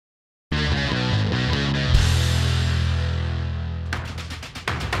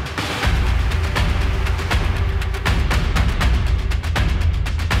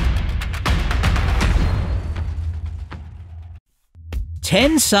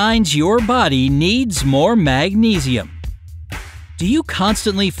10 signs your body needs more magnesium. Do you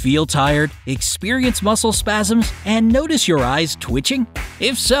constantly feel tired, experience muscle spasms, and notice your eyes twitching?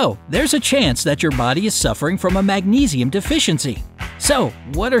 If so, there's a chance that your body is suffering from a magnesium deficiency. So,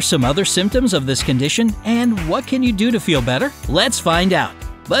 what are some other symptoms of this condition, and what can you do to feel better? Let's find out.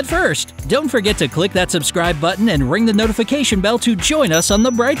 But first, don't forget to click that subscribe button and ring the notification bell to join us on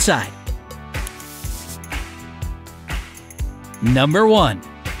the bright side. Number 1.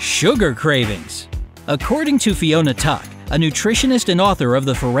 Sugar cravings. According to Fiona Tuck, a nutritionist and author of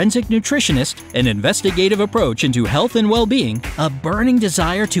The Forensic Nutritionist, an investigative approach into health and well-being, a burning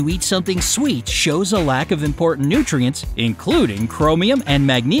desire to eat something sweet shows a lack of important nutrients, including chromium and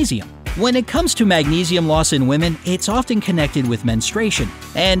magnesium. When it comes to magnesium loss in women, it's often connected with menstruation.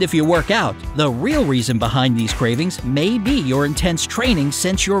 And if you work out, the real reason behind these cravings may be your intense training,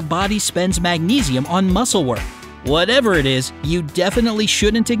 since your body spends magnesium on muscle work. Whatever it is, you definitely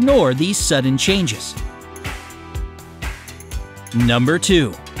shouldn't ignore these sudden changes. Number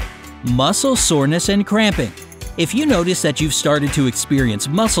 2. Muscle soreness and cramping. If you notice that you've started to experience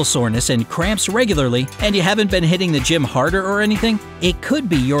muscle soreness and cramps regularly, and you haven't been hitting the gym harder or anything, it could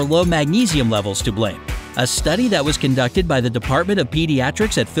be your low magnesium levels to blame. A study that was conducted by the Department of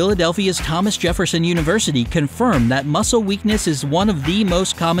Pediatrics at Philadelphia's Thomas Jefferson University confirmed that muscle weakness is one of the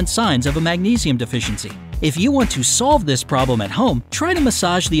most common signs of a magnesium deficiency. If you want to solve this problem at home, try to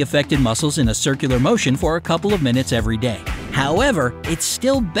massage the affected muscles in a circular motion for a couple of minutes every day. However, it's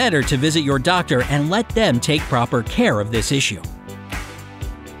still better to visit your doctor and let them take proper care of this issue.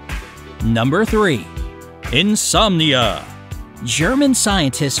 Number 3. Insomnia. German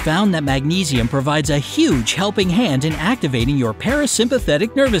scientists found that magnesium provides a huge helping hand in activating your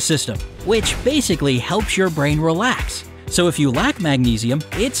parasympathetic nervous system, which basically helps your brain relax. So if you lack magnesium,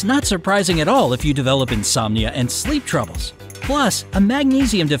 it's not surprising at all if you develop insomnia and sleep troubles. Plus, a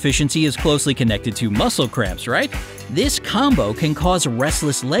magnesium deficiency is closely connected to muscle cramps, right? This combo can cause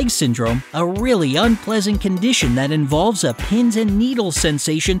restless leg syndrome, a really unpleasant condition that involves a pins and needles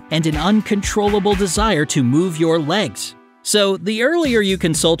sensation and an uncontrollable desire to move your legs. So the earlier you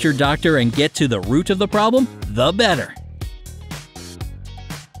consult your doctor and get to the root of the problem, the better.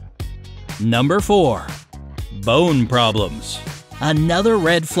 Number 4. Bone problems. Another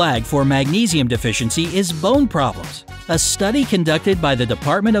red flag for magnesium deficiency is bone problems. A study conducted by the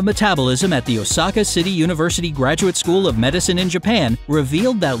Department of Metabolism at the Osaka City University Graduate School of Medicine in Japan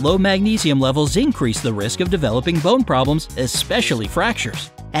revealed that low magnesium levels increase the risk of developing bone problems, especially fractures.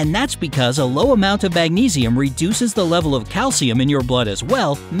 And that's because a low amount of magnesium reduces the level of calcium in your blood as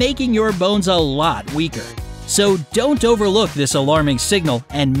well, making your bones a lot weaker. So don't overlook this alarming signal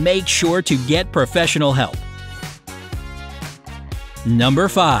and make sure to get professional help. Number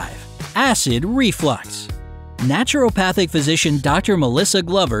 5. Acid reflux. Naturopathic physician Dr. Melissa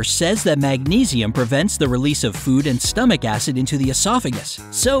Glover says that magnesium prevents the release of food and stomach acid into the esophagus.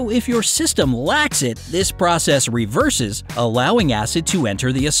 So if your system lacks it, this process reverses, allowing acid to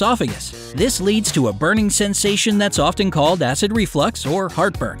enter the esophagus. This leads to a burning sensation that's often called acid reflux or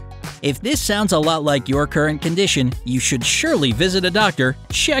heartburn. If this sounds a lot like your current condition, you should surely visit a doctor,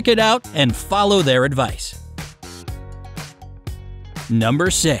 check it out, and follow their advice. Number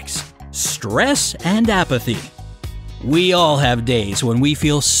 6. Stress and apathy. We all have days when we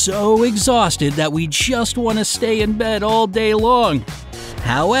feel so exhausted that we just want to stay in bed all day long.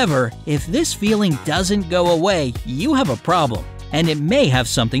 However, if this feeling doesn't go away, you have a problem, and it may have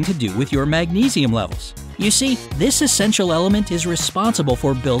something to do with your magnesium levels. You see, this essential element is responsible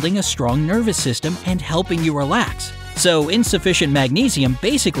for building a strong nervous system and helping you relax. So insufficient magnesium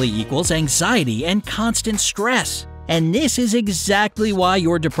basically equals anxiety and constant stress. And this is exactly why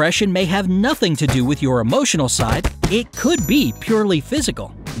your depression may have nothing to do with your emotional side. It could be purely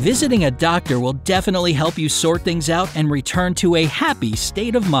physical. Visiting a doctor will definitely help you sort things out and return to a happy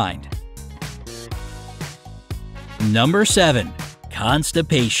state of mind. Number 7.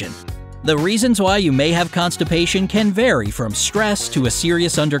 Constipation. The reasons why you may have constipation can vary from stress to a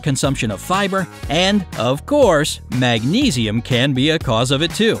serious underconsumption of fiber, and, of course, magnesium can be a cause of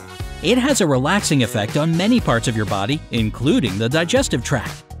it too. It has a relaxing effect on many parts of your body, including the digestive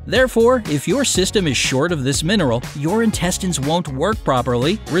tract. Therefore, if your system is short of this mineral, your intestines won't work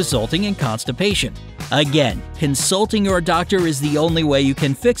properly, resulting in constipation. Again, consulting your doctor is the only way you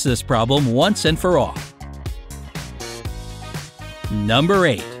can fix this problem once and for all. Number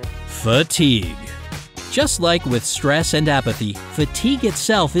 8. Fatigue. Just like with stress and apathy, fatigue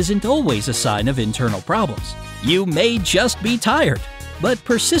itself isn't always a sign of internal problems. You may just be tired. But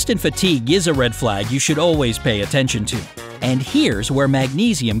persistent fatigue is a red flag you should always pay attention to. And here's where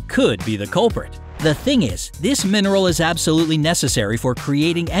magnesium could be the culprit. The thing is, this mineral is absolutely necessary for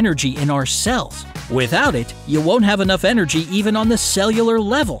creating energy in our cells. Without it, you won't have enough energy even on the cellular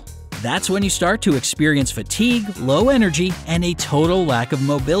level. That's when you start to experience fatigue, low energy, and a total lack of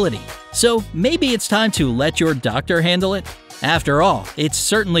mobility. So maybe it's time to let your doctor handle it? After all, it's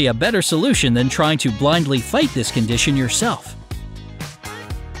certainly a better solution than trying to blindly fight this condition yourself.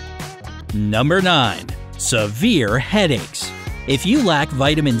 Number 9. Severe headaches. If you lack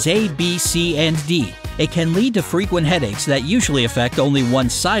vitamins A, B, C, and D, it can lead to frequent headaches that usually affect only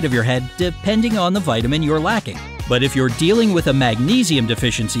one side of your head depending on the vitamin you're lacking. But if you're dealing with a magnesium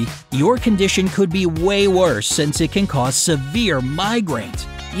deficiency, your condition could be way worse since it can cause severe migraines.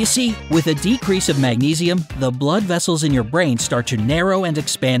 You see, with a decrease of magnesium, the blood vessels in your brain start to narrow and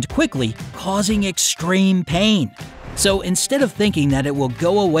expand quickly, causing extreme pain. So instead of thinking that it will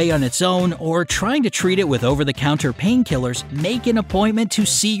go away on its own or trying to treat it with over-the-counter painkillers, make an appointment to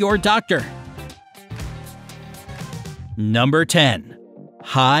see your doctor. Number 10.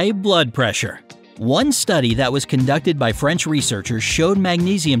 High blood pressure. One study that was conducted by French researchers showed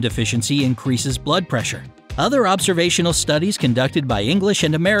magnesium deficiency increases blood pressure. Other observational studies conducted by English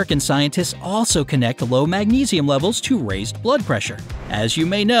and American scientists also connect low magnesium levels to raised blood pressure. As you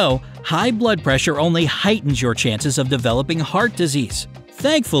may know, high blood pressure only heightens your chances of developing heart disease.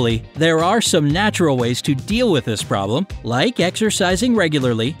 Thankfully, there are some natural ways to deal with this problem, like exercising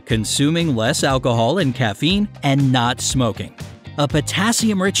regularly, consuming less alcohol and caffeine, and not smoking. A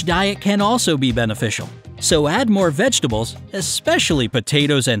potassium-rich diet can also be beneficial. So add more vegetables, especially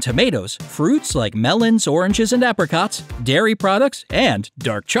potatoes and tomatoes, fruits like melons, oranges, and apricots, dairy products, and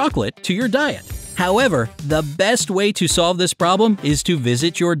dark chocolate to your diet. However, the best way to solve this problem is to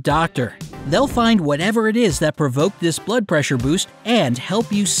visit your doctor. They'll find whatever it is that provoked this blood pressure boost and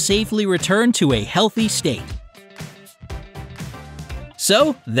help you safely return to a healthy state.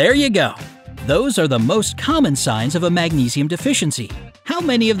 So, there you go. Those are the most common signs of a magnesium deficiency. How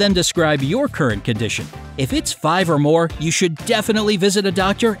many of them describe your current condition? If it's 5 or more, you should definitely visit a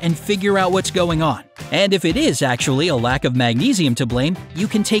doctor and figure out what's going on. And if it is actually a lack of magnesium to blame, you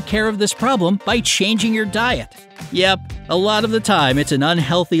can take care of this problem by changing your diet. Yep, a lot of the time it's an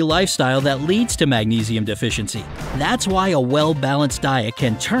unhealthy lifestyle that leads to magnesium deficiency. That's why a well-balanced diet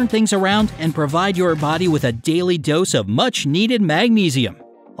can turn things around and provide your body with a daily dose of much-needed magnesium.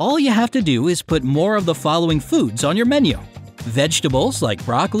 All you have to do is put more of the following foods on your menu. Vegetables like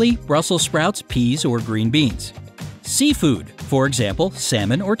broccoli, Brussels sprouts, peas, or green beans. Seafood, for example,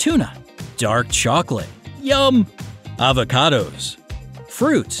 salmon or tuna. Dark chocolate. Yum! Avocados.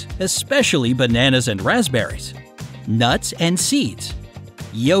 Fruits, especially bananas and raspberries. Nuts and seeds.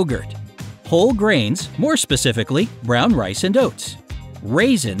 Yogurt. Whole grains, more specifically, brown rice and oats.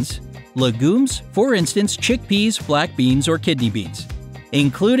 Raisins. Legumes, for instance, chickpeas, black beans, or kidney beans.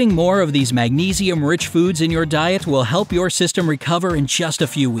 Including more of these magnesium-rich foods in your diet will help your system recover in just a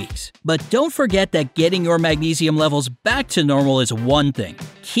few weeks. But don't forget that getting your magnesium levels back to normal is one thing.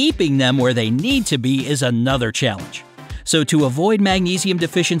 Keeping them where they need to be is another challenge. So to avoid magnesium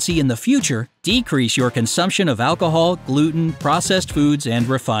deficiency in the future, decrease your consumption of alcohol, gluten, processed foods, and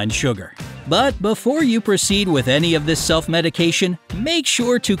refined sugar. But before you proceed with any of this self-medication, make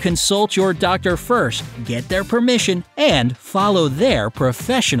sure to consult your doctor first, get their permission, and follow their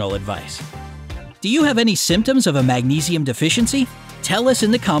professional advice. Do you have any symptoms of a magnesium deficiency? Tell us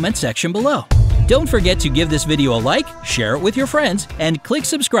in the comment section below. Don't forget to give this video a like, share it with your friends, and click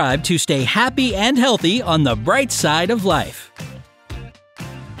subscribe to stay happy and healthy on the bright side of life.